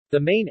The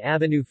Maine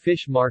Avenue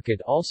Fish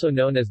Market, also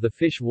known as the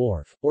Fish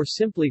Wharf, or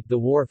simply, the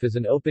Wharf, is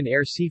an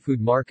open-air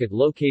seafood market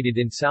located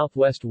in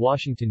southwest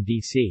Washington,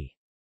 D.C.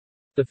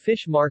 The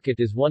Fish Market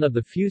is one of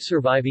the few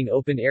surviving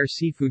open-air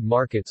seafood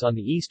markets on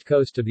the east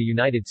coast of the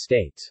United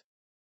States.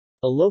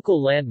 A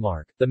local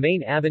landmark, the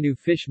Maine Avenue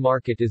Fish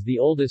Market is the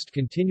oldest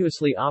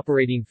continuously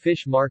operating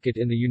fish market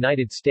in the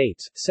United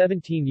States,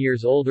 17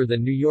 years older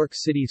than New York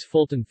City's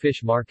Fulton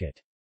Fish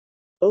Market.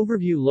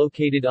 Overview.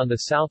 Located on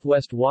the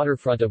southwest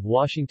waterfront of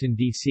Washington,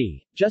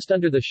 D.C., just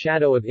under the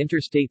shadow of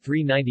Interstate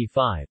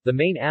 395, the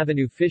Maine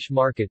Avenue Fish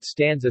Market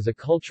stands as a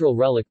cultural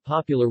relic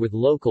popular with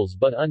locals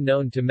but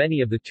unknown to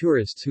many of the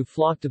tourists who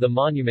flock to the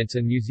monuments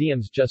and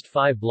museums just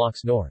 5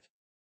 blocks north.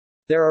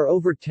 There are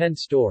over 10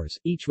 stores,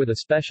 each with a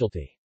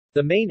specialty.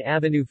 The Maine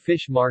Avenue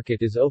Fish Market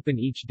is open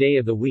each day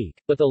of the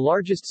week, but the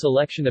largest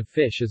selection of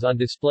fish is on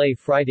display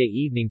Friday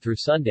evening through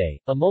Sunday.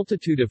 A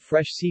multitude of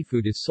fresh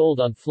seafood is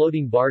sold on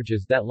floating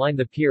barges that line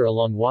the pier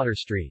along Water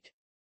Street.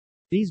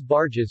 These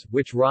barges,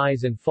 which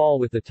rise and fall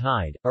with the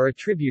tide, are a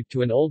tribute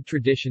to an old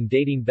tradition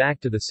dating back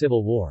to the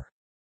Civil War.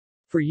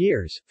 For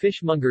years,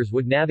 fishmongers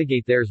would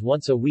navigate theirs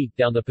once a week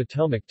down the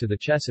Potomac to the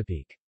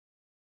Chesapeake.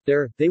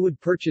 There, they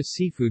would purchase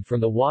seafood from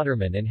the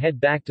watermen and head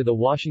back to the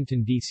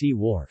Washington, D.C.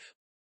 wharf.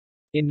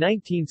 In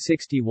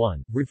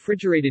 1961,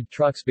 refrigerated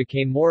trucks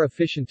became more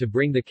efficient to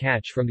bring the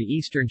catch from the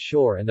eastern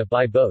shore, and the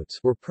by boats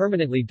were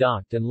permanently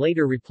docked and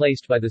later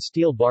replaced by the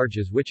steel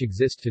barges which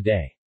exist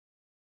today.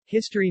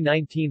 History.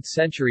 19th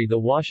century. The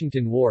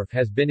Washington Wharf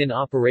has been in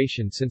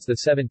operation since the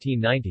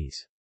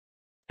 1790s.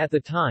 At the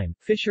time,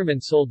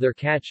 fishermen sold their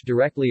catch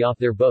directly off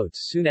their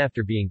boats soon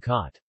after being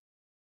caught.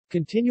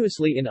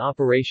 Continuously in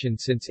operation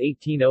since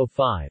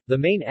 1805, the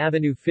Maine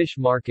Avenue Fish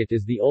Market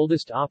is the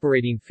oldest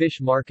operating fish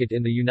market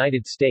in the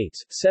United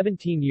States,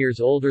 17 years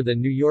older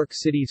than New York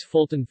City's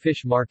Fulton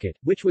Fish Market,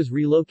 which was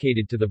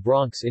relocated to the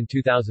Bronx in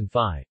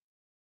 2005.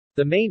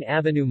 The Maine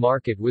Avenue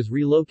Market was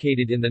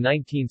relocated in the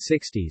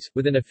 1960s,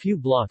 within a few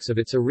blocks of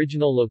its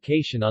original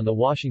location on the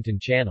Washington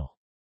Channel.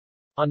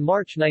 On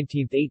March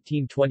 19,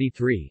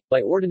 1823,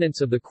 by ordinance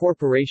of the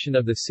Corporation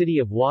of the City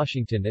of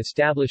Washington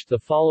established the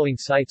following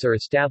sites are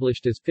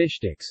established as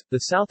fishsticks: the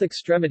south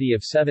extremity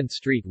of 7th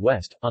Street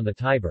West, on the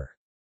Tiber.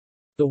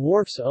 The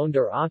wharfs owned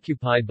or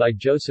occupied by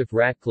Joseph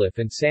Ratcliffe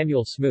and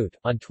Samuel Smoot,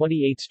 on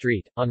 28th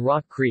Street, on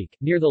Rock Creek,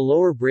 near the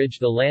lower bridge.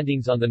 The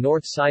landings on the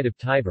north side of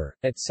Tiber,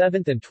 at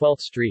 7th and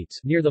 12th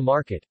Streets, near the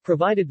market,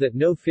 provided that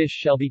no fish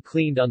shall be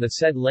cleaned on the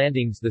said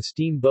landings. The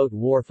steamboat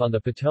wharf on the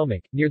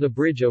Potomac, near the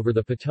bridge over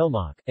the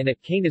Potomac, and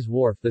at Canas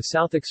Wharf, the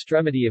south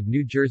extremity of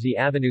New Jersey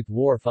Avenue.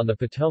 Wharf on the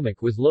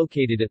Potomac was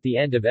located at the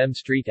end of M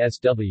Street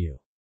SW.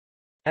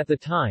 At the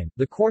time,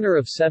 the corner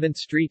of 7th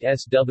Street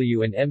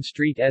SW and M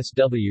Street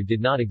SW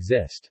did not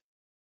exist.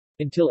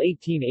 Until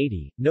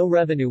 1880, no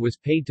revenue was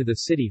paid to the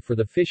city for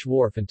the fish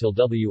wharf until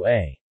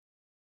W.A.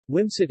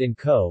 Wimsatt &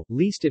 Co.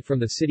 leased it from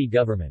the city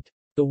government.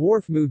 The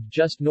wharf moved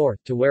just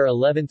north to where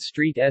 11th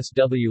Street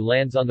SW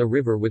lands on the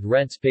river with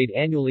rents paid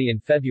annually. In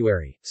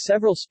February,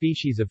 several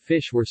species of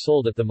fish were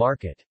sold at the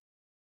market.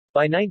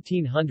 By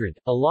 1900,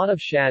 a lot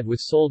of shad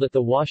was sold at the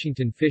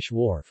Washington Fish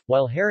Wharf,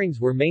 while herrings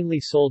were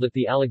mainly sold at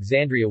the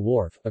Alexandria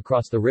Wharf,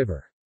 across the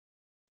river.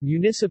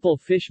 Municipal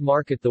Fish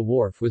Market. The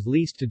wharf was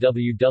leased to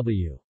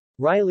W.W.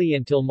 Riley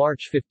until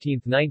March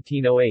 15,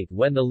 1908,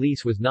 when the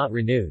lease was not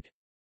renewed.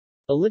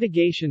 A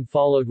litigation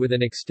followed with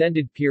an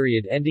extended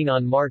period ending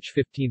on March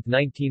 15,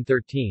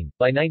 1913.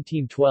 By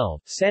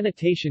 1912,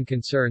 sanitation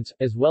concerns,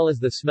 as well as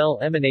the smell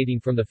emanating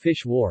from the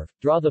fish wharf,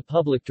 draw the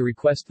public to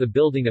request the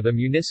building of a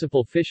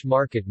municipal fish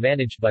market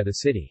managed by the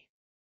city.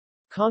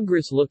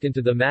 Congress looked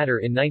into the matter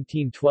in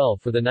 1912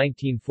 for the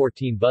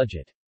 1914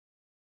 budget.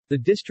 The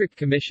district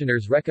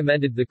commissioners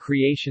recommended the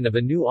creation of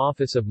a new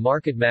office of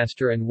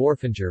marketmaster and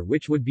wharfinger,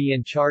 which would be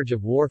in charge of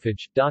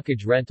wharfage,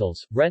 dockage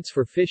rentals, rents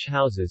for fish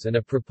houses, and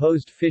a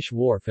proposed fish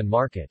wharf and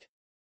market.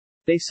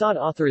 They sought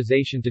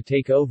authorization to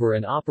take over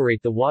and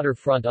operate the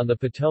waterfront on the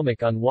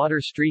Potomac on Water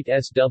Street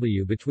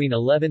SW between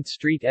 11th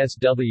Street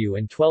SW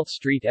and 12th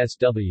Street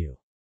SW.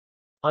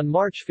 On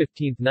March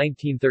 15,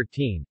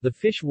 1913, the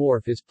fish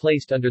wharf is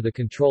placed under the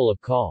control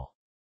of Col.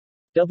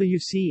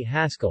 W.C.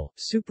 Haskell,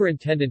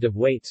 Superintendent of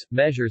Weights,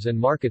 Measures and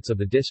Markets of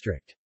the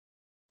district.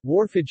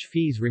 Wharfage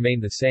fees remain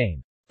the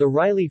same. The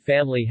Riley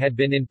family had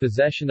been in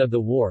possession of the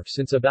wharf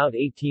since about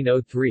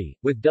 1803,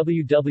 with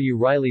W. W.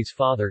 Riley's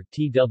father,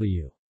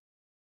 T.W.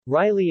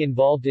 Riley,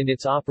 involved in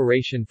its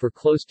operation for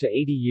close to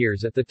 80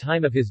 years at the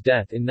time of his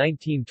death in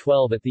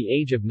 1912 at the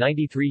age of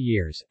 93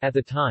 years. At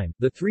the time,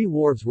 the 3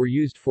 wharves were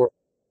used for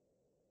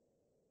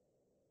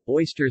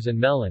oysters and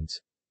melons,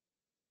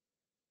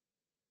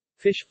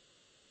 fish,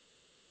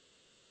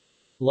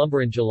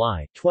 lumber. In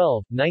July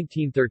 12,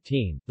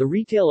 1913, the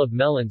retail of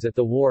melons at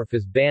the wharf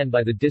is banned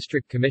by the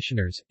district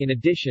commissioners. In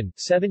addition,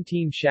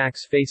 17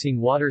 shacks facing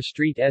Water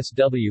Street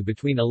SW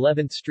between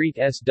 11th Street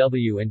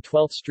SW and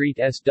 12th Street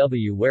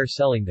SW were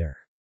selling there.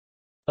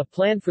 A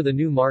plan for the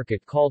new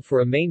market called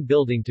for a main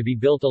building to be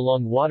built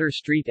along Water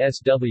Street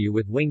SW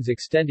with wings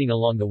extending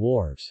along the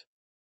wharves.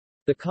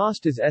 The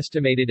cost is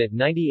estimated at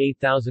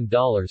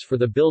 $98,000 for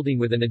the building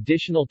with an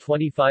additional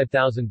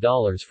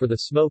 $25,000 for the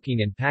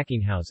smoking and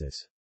packing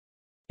houses.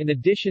 In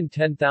addition,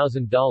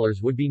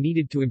 $10,000 would be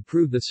needed to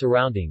improve the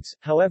surroundings.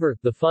 However,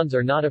 the funds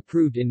are not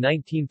approved in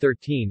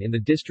 1913 in the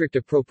district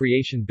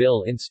appropriation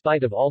bill in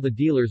spite of all the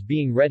dealers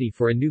being ready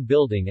for a new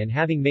building and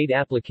having made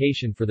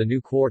application for the new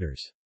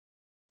quarters.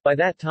 By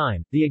that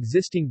time, the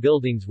existing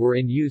buildings were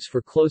in use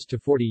for close to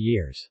 40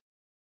 years.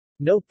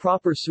 No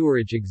proper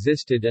sewerage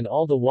existed and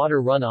all the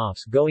water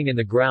runoffs going in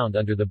the ground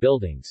under the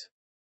buildings.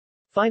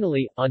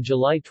 Finally, on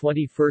July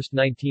 21,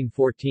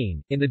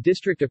 1914, in the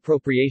District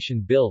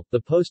Appropriation Bill, the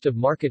post of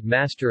Market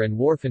Master and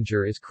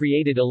Wharfinger is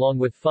created along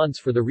with funds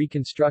for the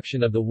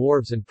reconstruction of the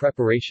wharves and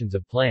preparations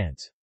of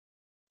plans.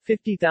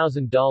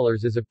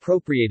 $50,000 is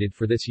appropriated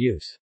for this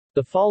use.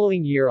 The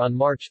following year on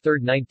March 3,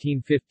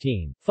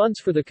 1915,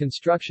 funds for the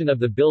construction of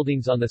the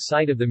buildings on the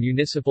site of the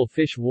municipal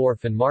fish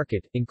wharf and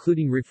market,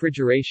 including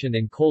refrigeration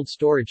and cold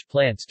storage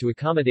plants to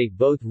accommodate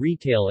both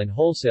retail and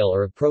wholesale,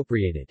 are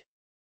appropriated.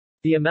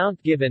 The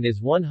amount given is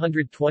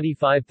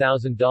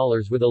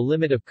 $125,000 with a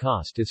limit of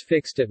cost is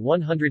fixed at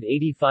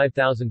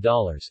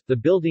 $185,000. The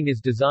building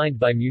is designed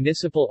by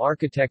municipal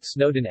architect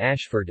Snowden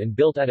Ashford and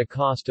built at a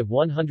cost of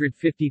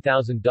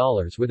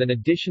 $150,000 with an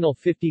additional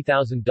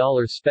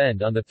 $50,000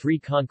 spent on the 3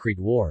 concrete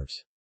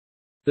wharves.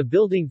 The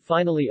building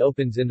finally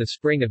opens in the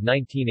spring of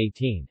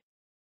 1918.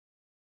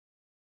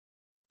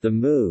 The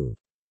move.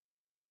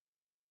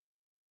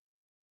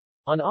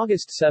 On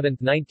August 7,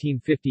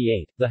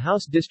 1958, the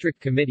House District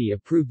Committee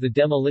approved the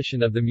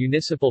demolition of the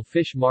municipal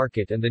fish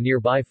market and the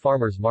nearby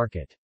farmers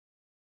market.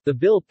 The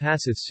bill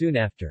passes soon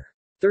after.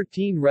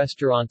 13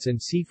 restaurants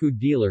and seafood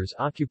dealers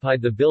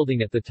occupied the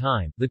building at the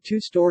time. The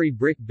 2-story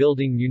brick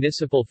building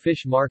municipal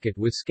fish market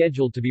was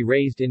scheduled to be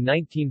raised in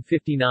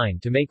 1959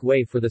 to make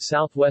way for the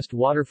Southwest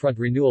Waterfront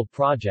Renewal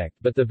Project,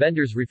 but the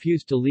vendors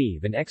refused to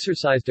leave and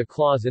exercised a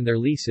clause in their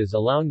leases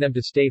allowing them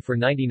to stay for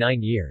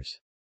 99 years.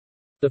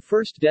 The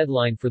first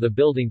deadline for the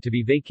building to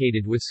be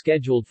vacated was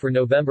scheduled for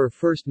November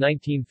 1,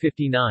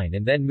 1959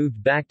 and then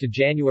moved back to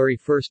January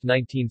 1,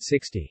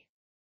 1960.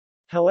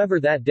 However,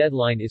 that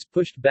deadline is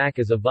pushed back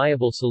as a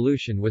viable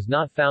solution was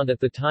not found at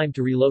the time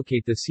to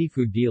relocate the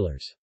seafood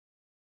dealers.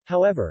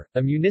 However,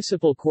 a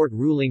municipal court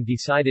ruling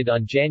decided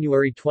on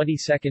January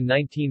 22,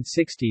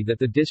 1960 that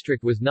the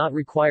district was not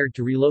required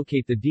to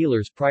relocate the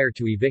dealers prior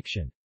to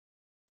eviction.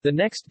 The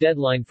next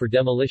deadline for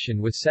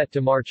demolition was set to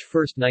March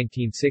 1,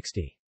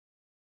 1960.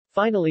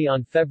 Finally,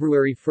 on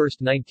February 1,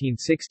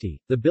 1960,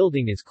 the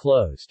building is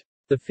closed.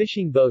 The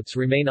fishing boats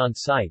remain on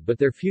site but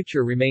their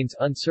future remains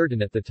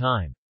uncertain at the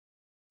time.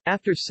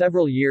 After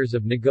several years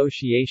of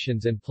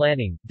negotiations and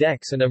planning,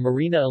 decks and a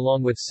marina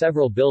along with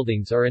several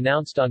buildings are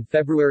announced on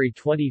February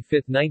 25,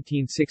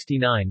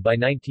 1969. By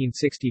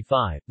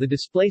 1965, the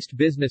displaced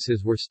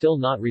businesses were still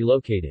not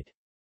relocated.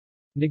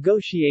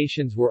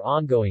 Negotiations were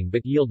ongoing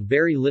but yield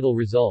very little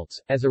results.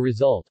 As a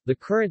result, the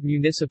current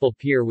municipal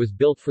pier was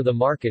built for the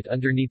market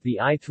underneath the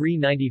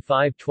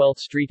I-395 12th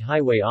Street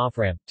Highway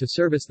off-ramp, to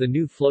service the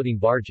new floating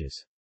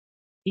barges.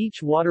 Each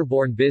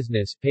waterborne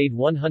business paid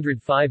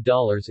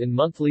 $105 in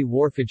monthly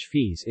wharfage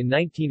fees. In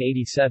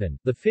 1987,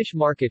 the fish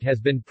market has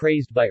been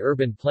praised by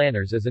urban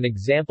planners as an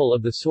example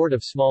of the sort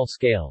of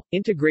small-scale,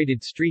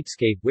 integrated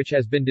streetscape which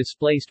has been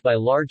displaced by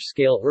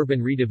large-scale urban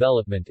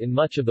redevelopment in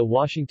much of the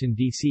Washington,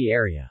 D.C.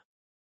 area.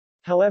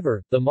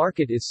 However, the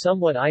market is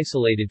somewhat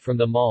isolated from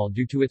the mall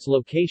due to its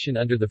location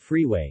under the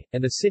freeway,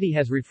 and the city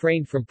has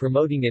refrained from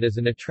promoting it as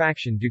an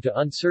attraction due to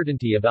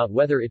uncertainty about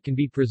whether it can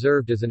be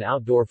preserved as an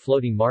outdoor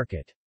floating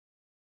market.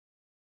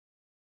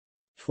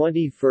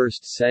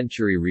 21st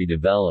century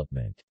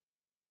redevelopment.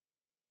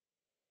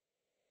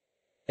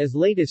 As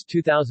late as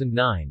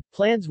 2009,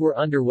 plans were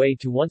underway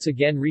to once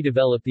again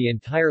redevelop the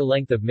entire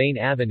length of Maine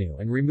Avenue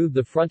and remove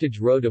the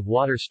frontage road of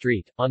Water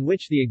Street, on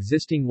which the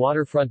existing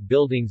waterfront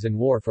buildings and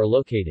wharf are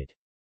located.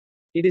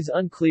 It is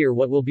unclear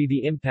what will be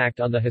the impact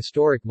on the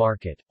historic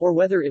market, or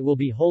whether it will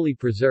be wholly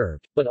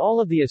preserved, but all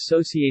of the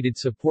associated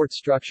support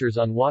structures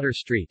on Water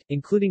Street,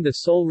 including the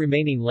sole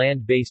remaining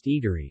land-based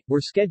eatery,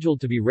 were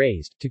scheduled to be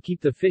raised, to keep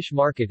the fish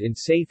market in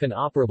safe and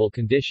operable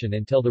condition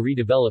until the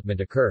redevelopment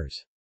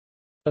occurs.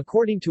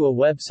 According to a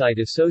website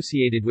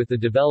associated with the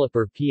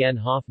developer P.N.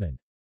 Hoffman,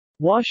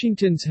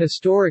 Washington's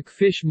historic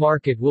fish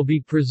market will be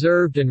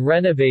preserved and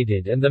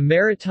renovated and the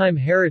maritime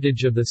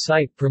heritage of the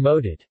site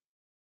promoted.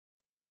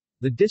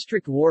 The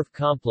District Wharf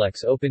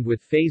Complex opened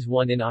with Phase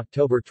 1 in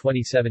October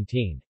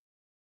 2017.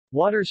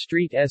 Water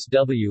Street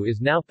SW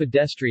is now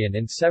pedestrian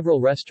and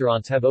several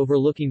restaurants have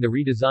overlooking the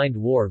redesigned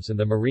wharves and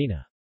the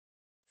marina.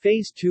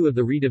 Phase 2 of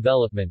the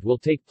redevelopment will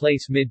take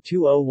place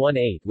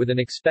mid-2018 with an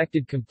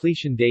expected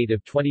completion date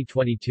of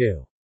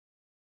 2022.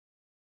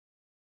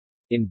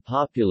 In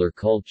popular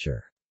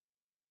culture,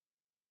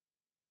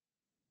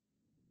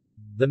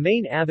 the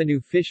Maine Avenue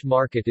Fish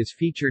Market is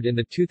featured in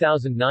the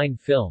 2009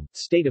 film,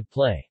 State of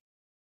Play.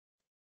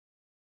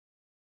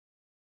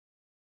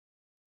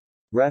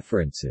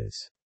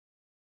 References.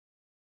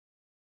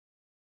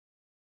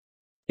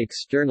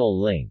 External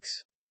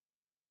links.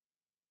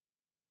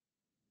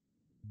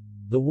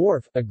 The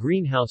Wharf, a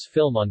greenhouse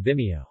film on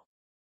Vimeo.